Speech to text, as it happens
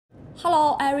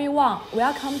Hello everyone,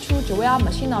 welcome to Jwell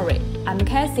Machinery. I'm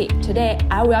Cassie. Today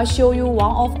I will show you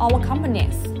one of our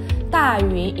companies,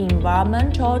 Dyun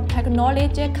Environmental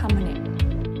Technology Company.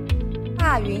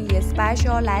 Dyun is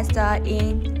specialized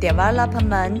in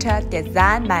development,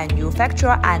 design,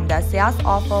 manufacture, and sales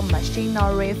of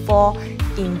machinery for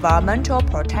environmental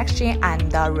protection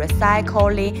and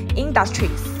recycling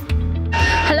industries.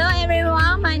 Hello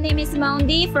everyone, my name is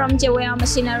Mondi from Jwell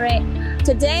Machinery.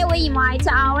 Today we invite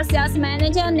our sales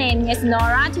manager named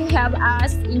Nora to help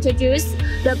us introduce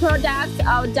the products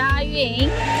of Dyun.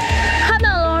 Hello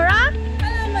Laura.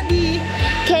 Hello Mondi.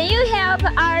 Can you help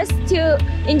us to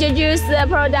introduce the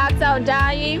products of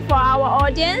Dyun for our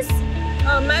audience?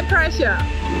 My pleasure.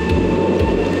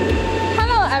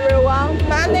 Hello everyone,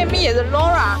 my name is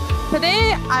Laura.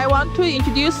 Today I want to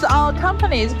introduce our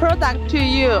company's product to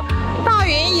you.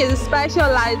 Dyun is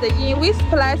specialized in waste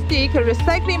plastic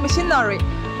recycling machinery.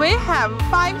 We have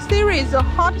 5 series of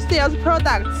hot sales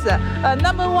products.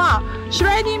 Number 1,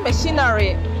 shredding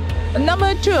machinery.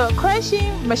 Number 2,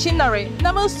 crushing machinery.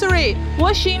 Number 3,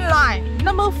 washing line.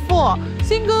 Number 4,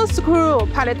 single screw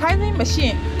pelletizing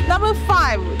machine. Number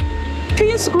 5,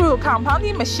 twin screw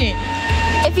compounding machine.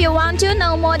 If you want to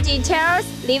know more details,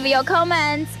 leave your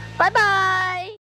comments. Bye bye!